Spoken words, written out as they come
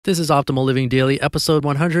This is Optimal Living Daily, episode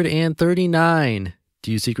 139.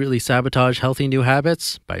 Do you secretly sabotage healthy new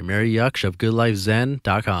habits? By Mary Jaksch of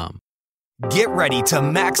GoodLifeZen.com. Get ready to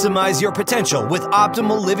maximize your potential with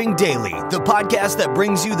Optimal Living Daily, the podcast that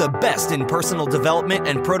brings you the best in personal development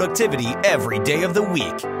and productivity every day of the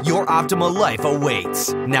week. Your optimal life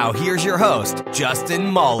awaits. Now here's your host,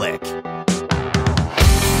 Justin Malik.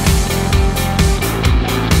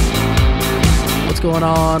 What's going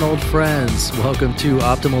on, old friends? Welcome to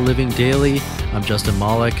Optimal Living Daily. I'm Justin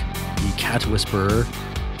Malik, the cat whisperer.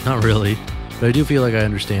 Not really, but I do feel like I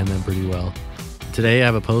understand them pretty well. Today I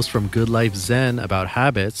have a post from Good Life Zen about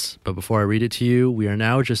habits, but before I read it to you, we are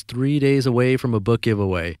now just 3 days away from a book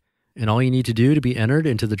giveaway. And all you need to do to be entered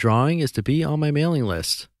into the drawing is to be on my mailing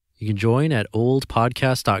list. You can join at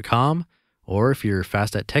oldpodcast.com, or if you're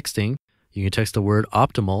fast at texting, you can text the word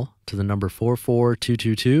optimal to the number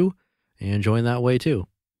 44222 and join that way too.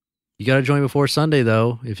 You got to join before Sunday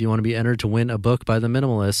though, if you want to be entered to win a book by the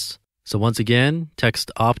Minimalists. So once again,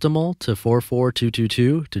 text optimal to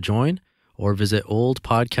 44222 to join, or visit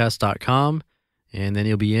oldpodcast.com, and then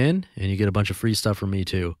you'll be in and you get a bunch of free stuff from me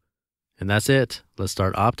too. And that's it. Let's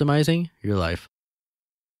start optimizing your life.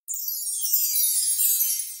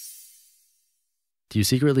 Do you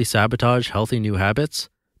secretly sabotage healthy new habits?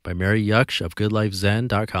 By Mary Jaksch of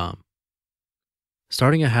GoodLifeZen.com.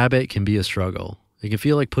 Starting a habit can be a struggle. It can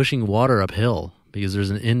feel like pushing water uphill because there's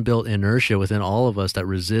an inbuilt inertia within all of us that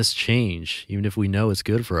resists change, even if we know it's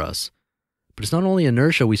good for us. But it's not only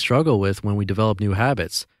inertia we struggle with when we develop new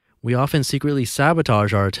habits. We often secretly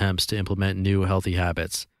sabotage our attempts to implement new healthy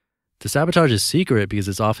habits. The sabotage is secret because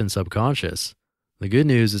it's often subconscious. The good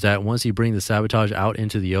news is that once you bring the sabotage out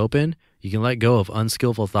into the open, you can let go of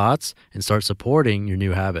unskillful thoughts and start supporting your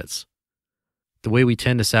new habits. The way we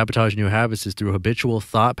tend to sabotage new habits is through habitual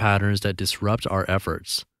thought patterns that disrupt our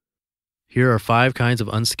efforts. Here are 5 kinds of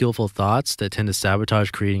unskillful thoughts that tend to sabotage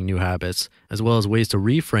creating new habits, as well as ways to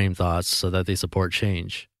reframe thoughts so that they support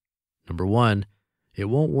change. Number 1, it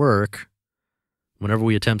won't work. Whenever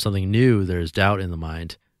we attempt something new, there is doubt in the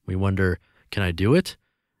mind. We wonder, can I do it?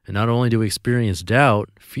 And not only do we experience doubt,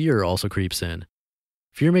 fear also creeps in.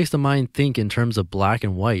 Fear makes the mind think in terms of black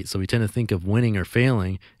and white, so we tend to think of winning or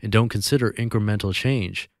failing and don't consider incremental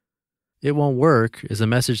change. It won't work is a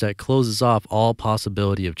message that closes off all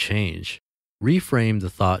possibility of change. Reframe the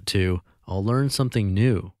thought to, I'll learn something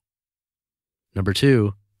new. Number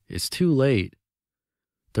 2, it's too late.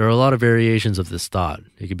 There are a lot of variations of this thought.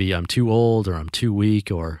 It could be I'm too old, or I'm too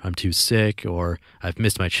weak, or I'm too sick, or I've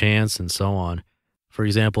missed my chance, and so on. For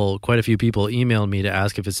example, quite a few people emailed me to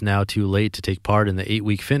ask if it's now too late to take part in the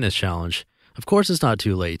 8-week fitness challenge. Of course it's not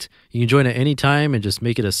too late. You can join at any time and just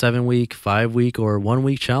make it a 7-week, 5-week, or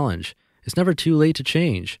 1-week challenge. It's never too late to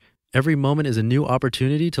change. Every moment is a new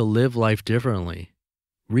opportunity to live life differently.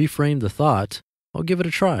 Reframe the thought, I'll give it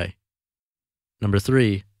a try. Number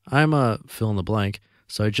 3, I'm a fill in the blank,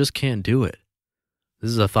 so I just can't do it.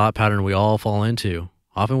 This is a thought pattern we all fall into,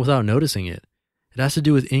 often without noticing it. It has to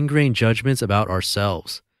do with ingrained judgments about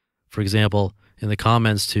ourselves. For example, in the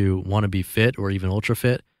comments to Want to Be Fit or even Ultra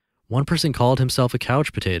Fit, one person called himself a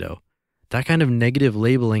couch potato. That kind of negative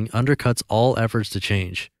labeling undercuts all efforts to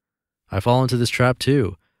change. I fall into this trap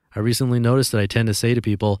too. I recently noticed that I tend to say to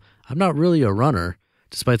people, I'm not really a runner,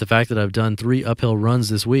 despite the fact that I've done 3 uphill runs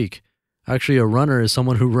this week. Actually, a runner is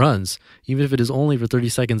someone who runs, even if it is only for 30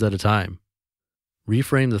 seconds at a time.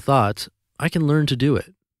 Reframe the thought, I can learn to do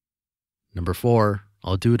it. Number 4,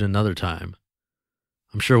 I'll do it another time.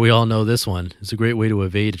 I'm sure we all know this one. It's a great way to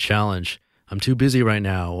evade a challenge. I'm too busy right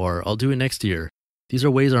now, or I'll do it next year. These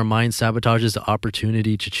are ways our mind sabotages the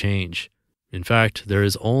opportunity to change. In fact, there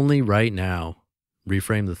is only right now.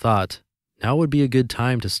 Reframe the thought, now would be a good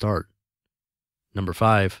time to start. Number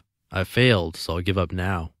 5, I've failed, so I'll give up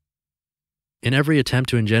now. In every attempt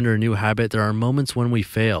to engender a new habit, there are moments when we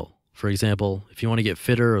fail. For example, if you want to get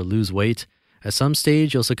fitter or lose weight, at some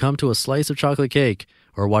stage, you'll succumb to a slice of chocolate cake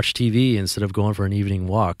or watch TV instead of going for an evening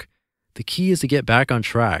walk. The key is to get back on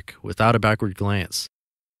track without a backward glance.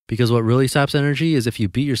 Because what really saps energy is if you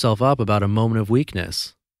beat yourself up about a moment of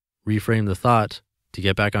weakness. Reframe the thought, to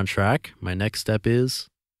get back on track, my next step is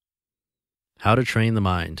how to train the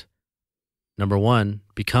mind. Number 1,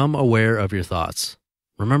 become aware of your thoughts.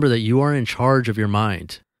 Remember that you are in charge of your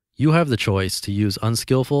mind. You have the choice to use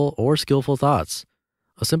unskillful or skillful thoughts.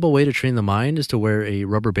 A simple way to train the mind is to wear a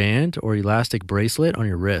rubber band or elastic bracelet on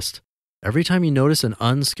your wrist. Every time you notice an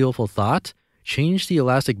unskillful thought, change the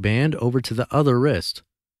elastic band over to the other wrist.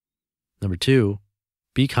 Number 2,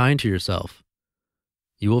 be kind to yourself.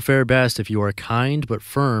 You will fare best if you are kind but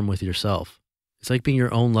firm with yourself. It's like being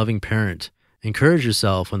your own loving parent. Encourage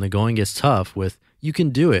yourself when the going gets tough with, you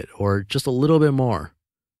can do it, or just a little bit more.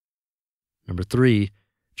 Number 3,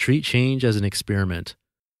 treat change as an experiment.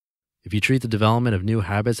 If you treat the development of new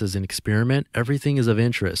habits as an experiment, everything is of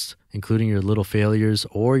interest, including your little failures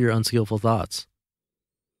or your unskillful thoughts.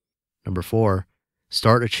 Number 4,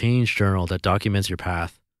 start a change journal that documents your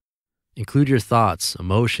path. Include your thoughts,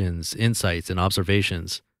 emotions, insights, and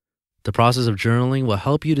observations. The process of journaling will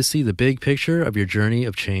help you to see the big picture of your journey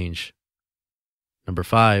of change. Number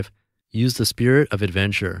 5, use the spirit of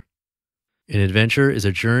adventure. An adventure is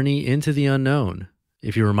a journey into the unknown.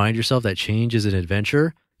 If you remind yourself that change is an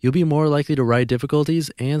adventure, you'll be more likely to ride difficulties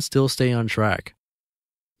and still stay on track.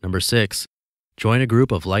 Number 6, join a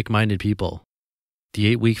group of like-minded people.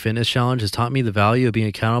 The 8-week fitness challenge has taught me the value of being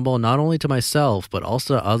accountable not only to myself, but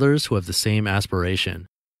also to others who have the same aspiration.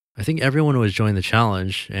 I think everyone who has joined the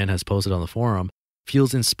challenge and has posted on the forum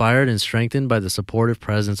feels inspired and strengthened by the supportive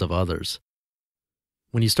presence of others.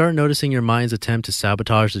 When you start noticing your mind's attempt to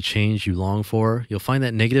sabotage the change you long for, you'll find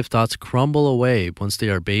that negative thoughts crumble away once they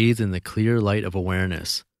are bathed in the clear light of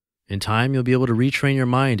awareness. In time, you'll be able to retrain your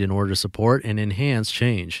mind in order to support and enhance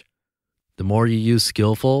change. The more you use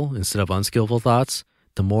skillful instead of unskillful thoughts,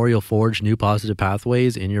 the more you'll forge new positive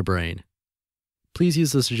pathways in your brain. Please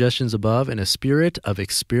use the suggestions above in a spirit of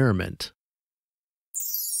experiment.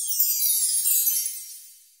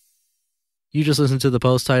 You just listened to the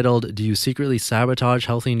post titled, "Do You Secretly Sabotage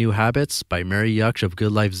Healthy New Habits?" by Mary Jaksch of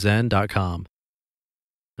goodlifezen.com.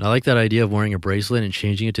 And I like that idea of wearing a bracelet and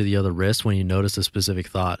changing it to the other wrist when you notice a specific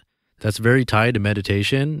thought. That's very tied to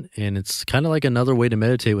meditation, and it's kind of like another way to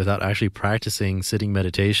meditate without actually practicing sitting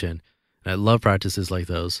meditation. And I love practices like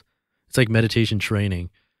those. It's like meditation training.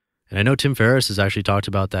 And I know Tim Ferriss has actually talked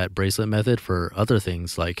about that bracelet method for other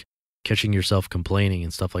things like catching yourself complaining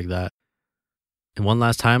and stuff like that. And one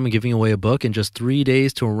last time, I'm giving away a book in just 3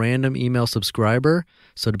 days to a random email subscriber.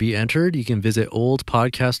 So to be entered, you can visit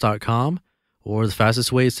oldpodcast.com, or the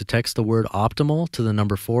fastest way is to text the word optimal to the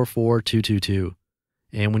number 44222.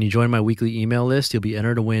 And when you join my weekly email list, you'll be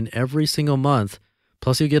entered to win every single month.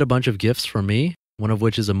 Plus, you'll get a bunch of gifts from me, one of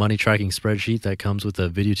which is a money tracking spreadsheet that comes with a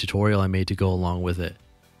video tutorial I made to go along with it.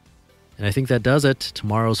 And I think that does it.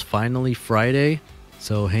 Tomorrow's finally Friday,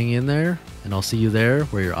 so hang in there, and I'll see you there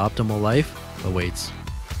where your optimal life awaits.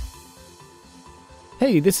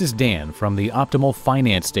 Hey, this is Dan from the Optimal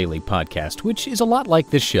Finance Daily podcast, which is a lot like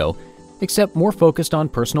this show, except more focused on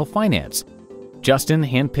personal finance. Justin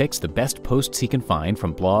handpicks the best posts he can find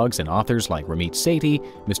from blogs and authors like Ramit Sethi,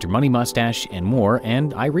 Mr. Money Mustache, and more,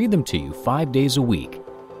 and I read them to you 5 days a week.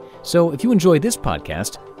 So if you enjoy this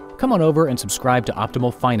podcast, come on over and subscribe to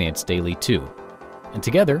Optimal Finance Daily too. And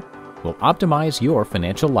together, we'll optimize your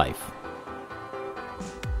financial life.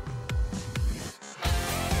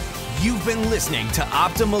 You've been listening to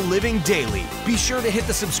Optimal Living Daily. Be sure to hit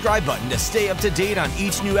the subscribe button to stay up to date on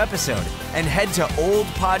each new episode, and head to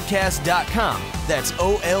oldpodcast.com. That's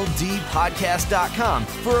OLDpodcast.com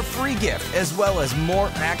for a free gift, as well as more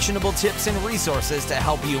actionable tips and resources to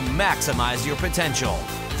help you maximize your potential.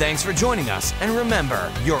 Thanks for joining us, and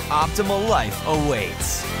remember, your optimal life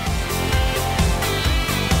awaits.